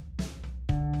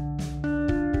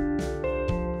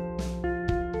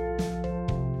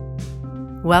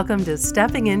Welcome to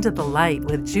Stepping into the Light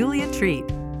with Julia Treat,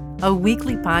 a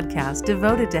weekly podcast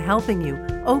devoted to helping you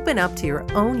open up to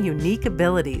your own unique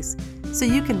abilities so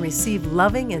you can receive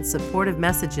loving and supportive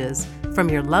messages from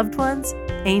your loved ones,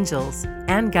 angels,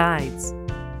 and guides.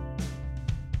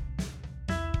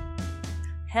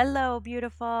 Hello,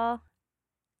 beautiful.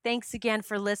 Thanks again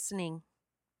for listening.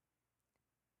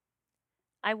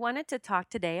 I wanted to talk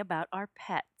today about our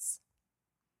pets.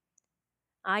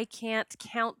 I can't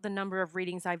count the number of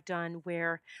readings I've done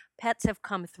where pets have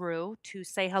come through to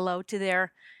say hello to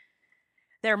their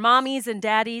mommies and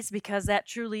daddies, because that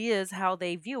truly is how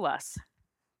they view us.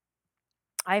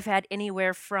 I've had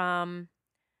anywhere from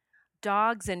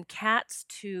dogs and cats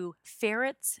to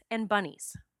ferrets and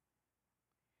bunnies.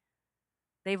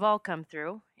 They've all come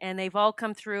through, and they've all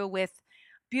come through with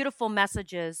beautiful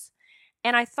messages.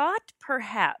 And I thought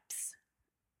perhaps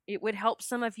it would help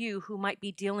some of you who might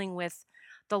be dealing with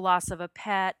the loss of a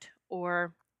pet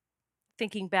or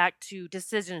thinking back to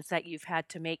decisions that you've had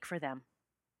to make for them.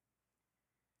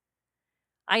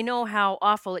 I know how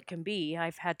awful it can be.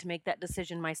 I've had to make that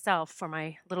decision myself for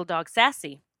my little dog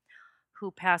Sassy, who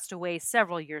passed away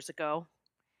several years ago.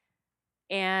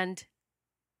 And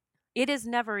it is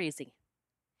never easy.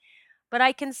 But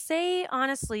I can say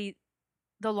honestly,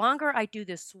 the longer I do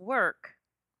this work,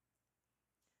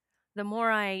 the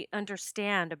more I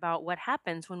understand about what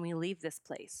happens when we leave this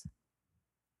place.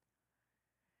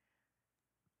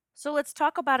 So let's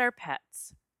talk about our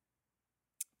pets.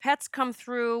 Pets come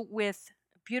through with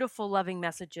beautiful, loving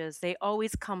messages. They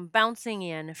always come bouncing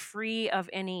in, free of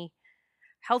any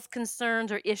health concerns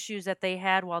or issues that they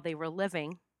had while they were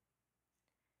living.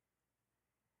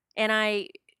 And I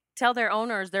tell their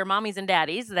owners, their mommies and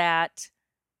daddies, that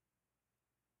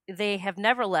they have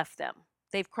never left them.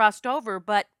 They've crossed over,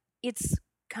 but it's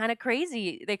kind of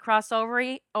crazy. They cross over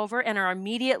and are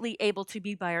immediately able to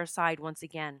be by our side once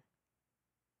again.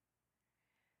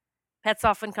 Pets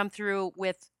often come through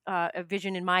with a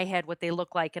vision in my head what they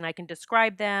look like, and I can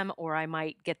describe them, or I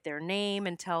might get their name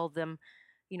and tell them,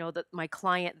 that my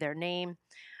client their name.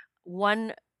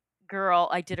 One girl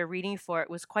I did a reading for, it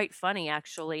was quite funny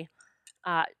actually.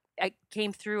 Uh, I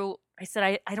came through, I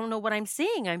said, I don't know what I'm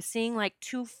seeing. I'm seeing like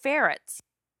two ferrets.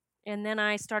 And then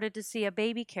I started to see a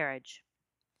baby carriage.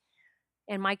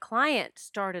 And my client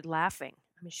started laughing.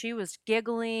 I mean, she was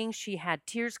giggling. She had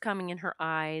tears coming in her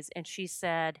eyes. And she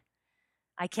said,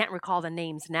 I can't recall the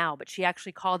names now, but she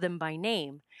actually called them by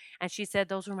name. And she said,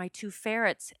 those were my two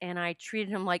ferrets, and I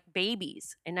treated them like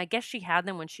babies. And I guess she had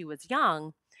them when she was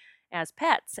young as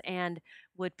pets and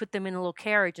would put them in a little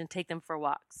carriage and take them for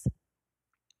walks.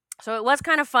 So it was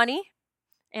kind of funny.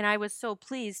 And I was so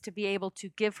pleased to be able to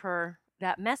give her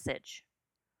that message.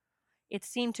 It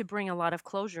seemed to bring a lot of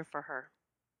closure for her.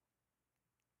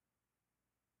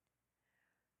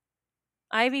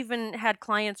 I've even had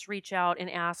clients reach out and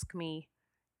ask me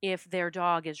if their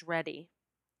dog is ready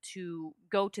to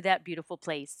go to that beautiful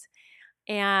place.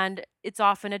 And it's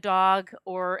often a dog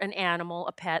or an animal,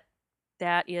 a pet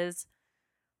that is,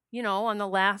 on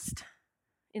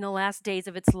in the last days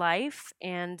of its life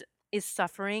and is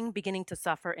suffering, beginning to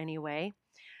suffer anyway.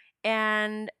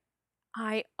 And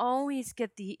I always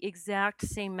get the exact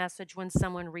same message when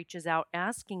someone reaches out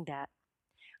asking that.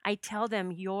 I tell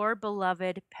them your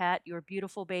beloved pet, your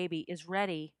beautiful baby is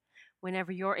ready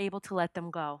whenever you're able to let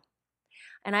them go.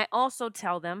 And I also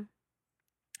tell them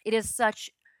it is such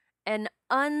an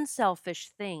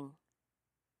unselfish thing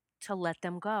to let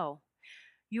them go.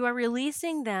 You are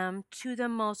releasing them to the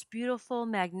most beautiful,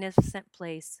 magnificent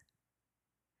place.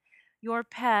 Your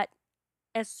pet,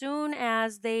 as soon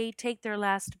as they take their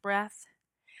last breath,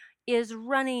 is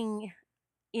running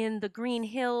in the green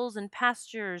hills and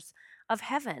pastures of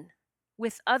heaven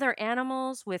with other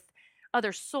animals, with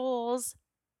other souls,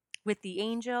 with the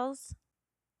angels.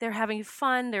 They're having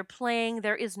fun, they're playing,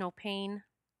 there is no pain.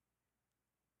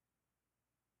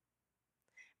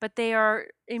 But they are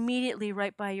immediately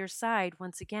right by your side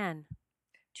once again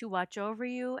to watch over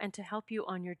you and to help you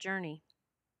on your journey.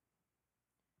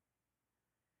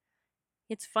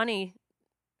 It's funny,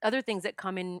 other things that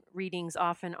come in readings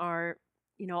often are,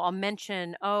 I'll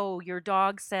mention, oh, your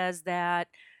dog says that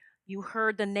you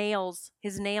heard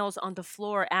his nails on the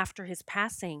floor after his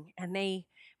passing, and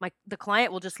the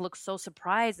client will just look so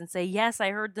surprised and say, "Yes,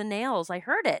 I heard the nails. I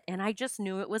heard it, and I just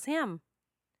knew it was him."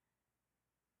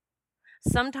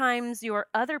 Sometimes your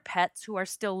other pets who are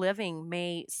still living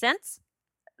may sense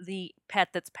the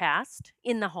pet that's passed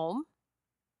in the home.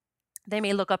 They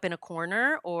may look up in a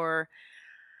corner or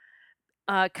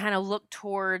kind of look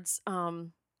towards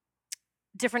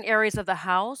different areas of the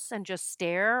house and just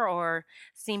stare or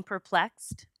seem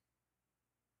perplexed.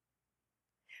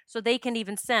 So they can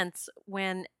even sense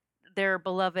when their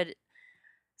beloved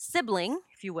sibling,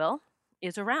 if you will,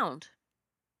 is around.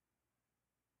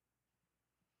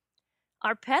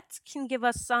 Our pets can give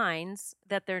us signs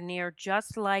that they're near,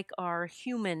 just like our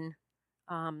human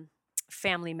um,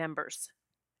 family members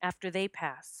after they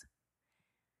pass.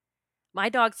 My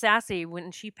dog Sassy,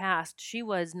 when she passed, she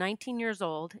was 19 years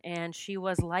old and she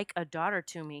was like a daughter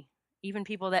to me. Even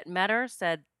people that met her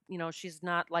said, she's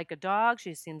not like a dog,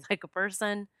 she seems like a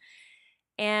person.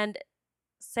 And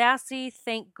Sassy,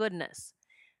 thank goodness,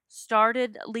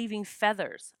 started leaving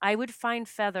feathers. I would find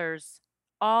feathers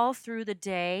all through the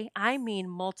day. I mean,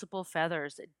 multiple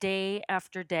feathers day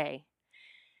after day.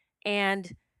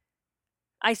 And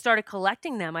I started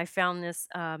collecting them. I found this,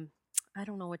 I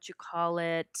don't know what you call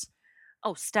it.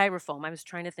 Oh, styrofoam. I was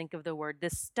trying to think of the word.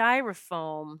 This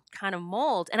styrofoam kind of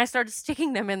mold. And I started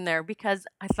sticking them in there because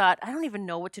I thought, I don't even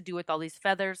know what to do with all these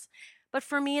feathers. But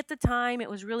for me at the time, it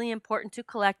was really important to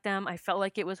collect them. I felt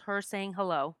like it was her saying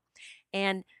hello.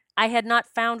 And I had not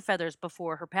found feathers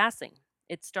before her passing.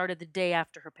 It started the day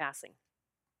after her passing.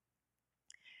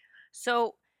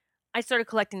 So I started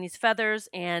collecting these feathers,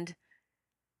 and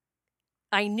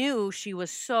I knew she was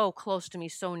so close to me,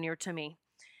 so near to me.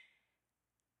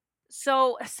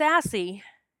 So Sassy,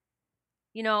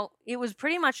 it was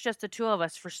pretty much just the two of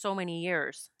us for so many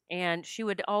years. And she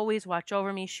would always watch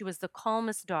over me. She was the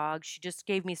calmest dog. She just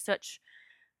gave me such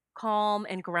calm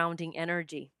and grounding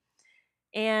energy.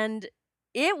 And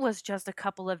it was just a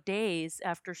couple of days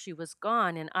after she was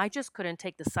gone, and I just couldn't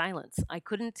take the silence. I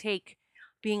couldn't take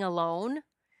being alone.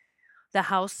 The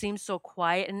house seemed so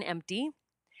quiet and empty.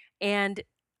 And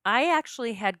I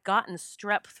actually had gotten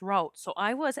strep throat. So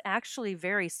I was actually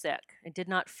very sick. I did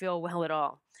not feel well at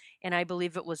all. And I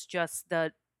believe it was just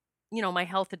my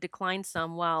health had declined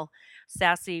some while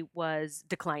Sassy was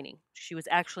declining. She was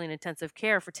actually in intensive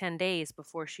care for 10 days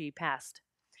before she passed.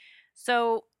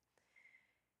 So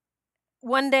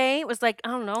one day, it was like, I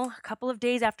don't know, a couple of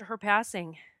days after her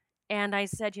passing. And I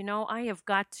said, I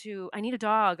need a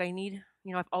dog.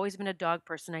 I've always been a dog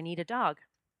person. I need a dog.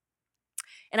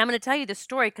 And I'm going to tell you this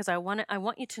story because I want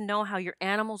you to know how your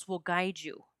animals will guide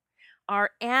you.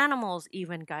 Our animals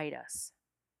even guide us.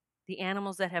 The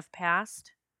animals that have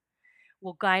passed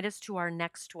will guide us to our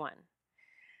next one.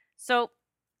 So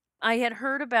I had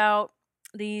heard about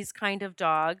these kind of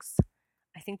dogs.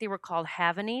 I think they were called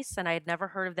Havanese, and I had never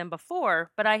heard of them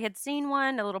before, but I had seen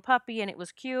one, a little puppy, and it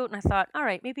was cute. And I thought, all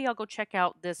right, maybe I'll go check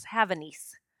out this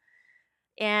Havanese.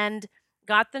 And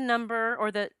got the number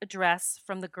or the address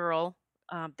from the girl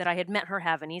that I had met her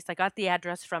Havanese. I got the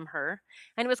address from her,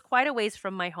 and it was quite a ways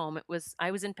from my home.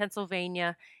 I was in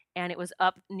Pennsylvania, and it was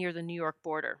up near the New York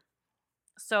border.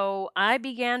 So I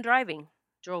began driving,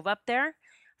 drove up there,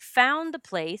 found the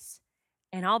place,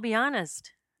 and I'll be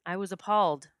honest, I was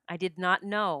appalled. I did not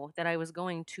know that I was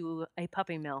going to a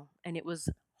puppy mill, and it was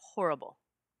horrible.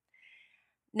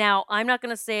 Now, I'm not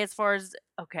going to say as far as,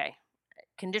 okay,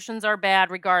 conditions are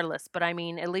bad regardless, but I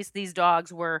mean, at least these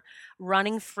dogs were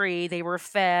running free. They were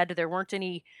fed. There weren't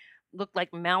any, looked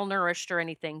like malnourished or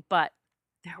anything, but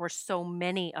there were so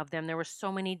many of them. There were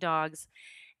so many dogs.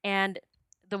 And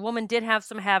the woman did have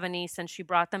some Havanese, and she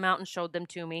brought them out and showed them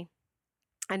to me.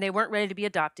 And they weren't ready to be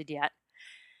adopted yet.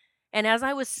 And as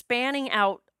I was spanning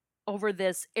out over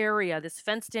this area, this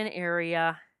fenced in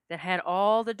area that had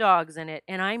all the dogs in it,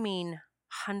 and I mean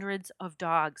hundreds of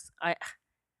dogs. I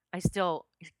still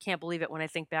can't believe it when I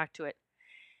think back to it.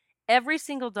 Every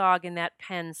single dog in that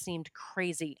pen seemed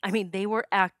crazy. I mean, they were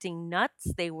acting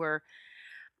nuts. They were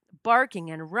barking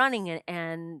and running,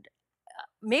 and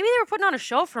maybe they were putting on a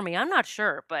show for me. I'm not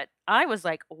sure, but I was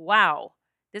like, wow,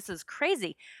 this is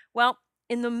crazy. Well,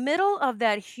 in the middle of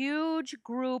that huge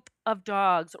group of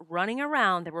dogs running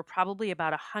around, there were probably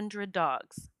about 100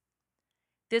 dogs.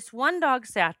 This one dog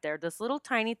sat there, this little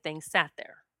tiny thing sat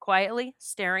there, quietly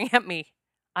staring at me.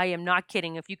 I am not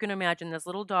kidding. If you can imagine this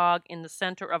little dog in the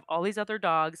center of all these other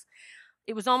dogs,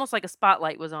 it was almost like a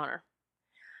spotlight was on her.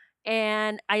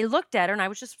 And I looked at her and I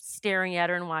was just staring at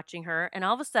her and watching her. And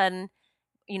all of a sudden,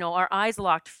 our eyes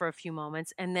locked for a few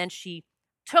moments. And then she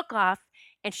took off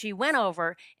and she went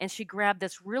over and she grabbed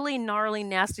this really gnarly,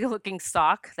 nasty looking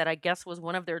sock that I guess was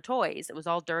one of their toys. It was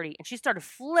all dirty. And she started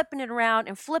flipping it around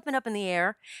and flipping up in the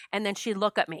air. And then she'd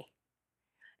look at me.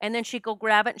 And then she'd go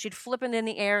grab it and she'd flip it in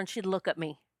the air and she'd look at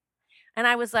me. And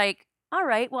I was like, all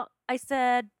right, well, I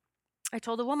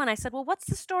told the woman, I said, well, what's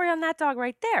the story on that dog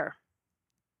right there?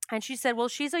 And she said, well,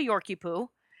 she's a Yorkie poo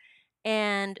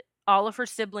and all of her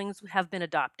siblings have been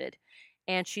adopted.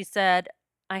 And she said,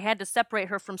 I had to separate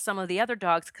her from some of the other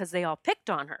dogs because they all picked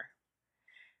on her.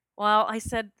 Well, I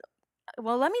said,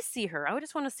 well, let me see her. I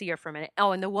just want to see her for a minute.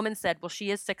 Oh, and the woman said, well,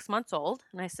 she is 6 months old.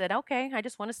 And I said, okay, I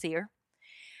just want to see her.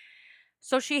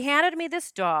 So she handed me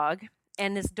this dog,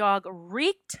 and this dog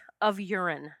reeked of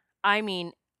urine. I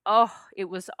mean, oh, it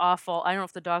was awful. I don't know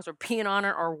if the dogs were peeing on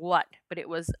her or what, but it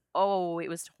was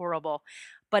horrible.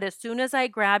 But as soon as I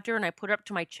grabbed her and I put her up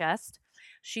to my chest,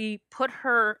 she put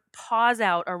her paws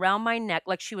out around my neck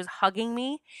like she was hugging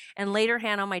me and laid her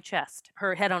head on my chest.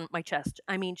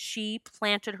 I mean, she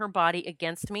planted her body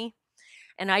against me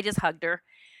and I just hugged her.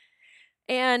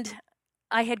 And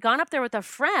I had gone up there with a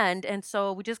friend, and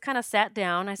so we just kind of sat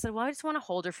down. I said, well, I just want to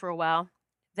hold her for a while.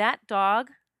 That dog,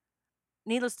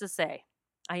 needless to say,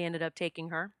 I ended up taking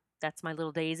her. That's my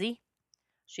little Daisy.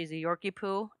 She's a Yorkie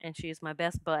Poo, and she is my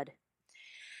best bud.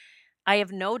 I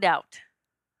have no doubt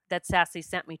that Sassy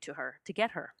sent me to her to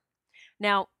get her.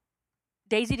 Now,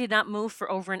 Daisy did not move for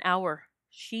over an hour.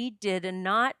 She did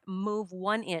not move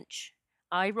 1 inch.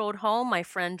 I rode home, my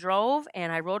friend drove,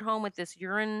 and I rode home with this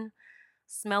urine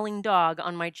smelling dog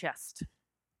on my chest.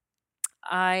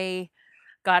 I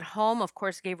got home, of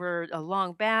course, gave her a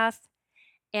long bath.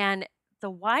 And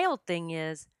the wild thing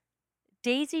is,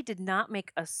 Daisy did not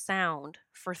make a sound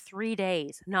for 3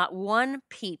 days, not one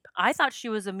peep. I thought she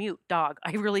was a mute dog.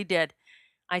 I really did.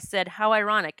 I said, how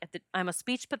ironic. I'm a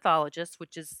speech pathologist,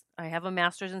 I have a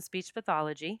master's in speech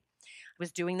pathology. I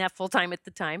was doing that full time at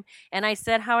the time. And I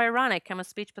said, how ironic. I'm a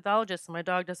speech pathologist and my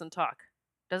dog doesn't talk,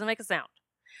 doesn't make a sound.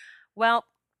 Well,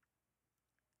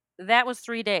 that was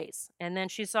 3 days. And then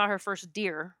she saw her first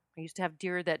deer. I used to have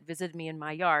deer that visited me in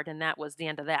my yard, and that was the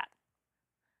end of that.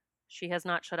 She has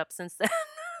not shut up since then.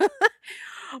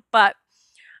 But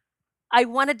I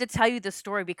wanted to tell you this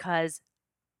story because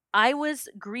I was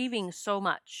grieving so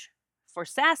much for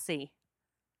Sassy,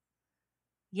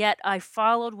 yet I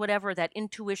followed whatever that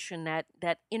intuition,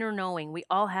 that inner knowing. We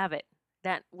all have it.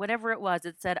 That whatever it was,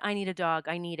 it said, I need a dog.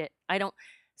 I need it.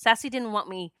 Sassy didn't want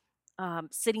me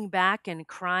sitting back and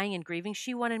crying and grieving.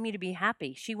 She wanted me to be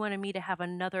happy. She wanted me to have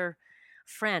another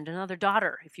friend, another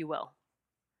daughter, if you will.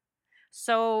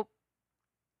 So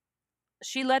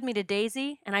she led me to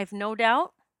Daisy, and I've no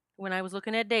doubt when I was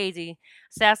looking at Daisy,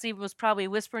 Sassy was probably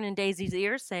whispering in Daisy's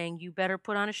ear saying, you better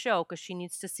put on a show because she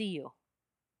needs to see you.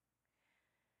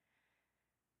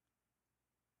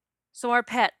 So our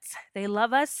pets, they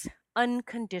love us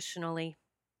unconditionally.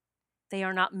 They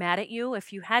are not mad at you.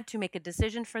 If you had to make a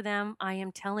decision for them, I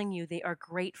am telling you, they are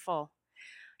grateful.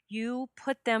 You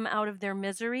put them out of their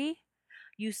misery.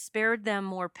 You spared them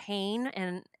more pain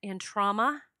and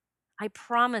trauma. I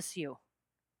promise you.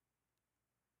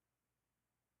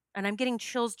 And I'm getting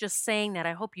chills just saying that.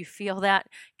 I hope you feel that,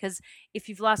 because if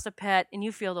you've lost a pet and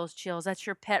you feel those chills, that's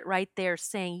your pet right there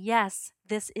saying, yes,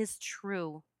 this is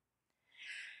true.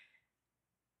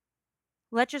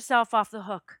 Let yourself off the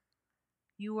hook.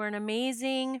 You are an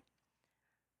amazing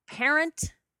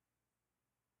parent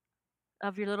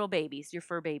of your little babies, your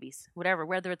fur babies, whatever,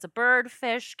 whether it's a bird,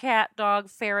 fish, cat, dog,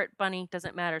 ferret, bunny,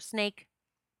 doesn't matter, snake,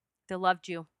 they loved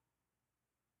you.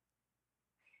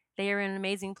 They are in an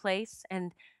amazing place,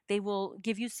 and they will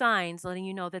give you signs letting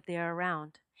you know that they are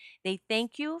around. They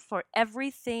thank you for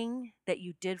everything that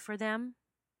you did for them,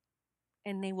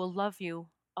 and they will love you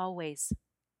always.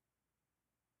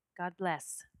 God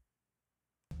bless.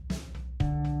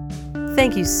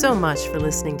 Thank you so much for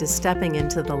listening to Stepping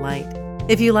into the Light.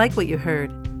 If you like what you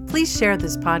heard, please share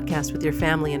this podcast with your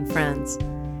family and friends.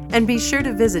 And be sure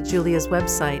to visit Julia's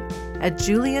website at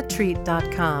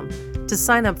juliatreat.com to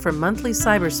sign up for monthly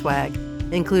cyber swag,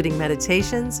 including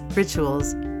meditations,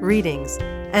 rituals, readings,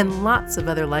 and lots of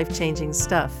other life-changing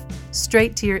stuff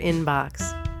straight to your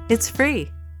inbox. It's free.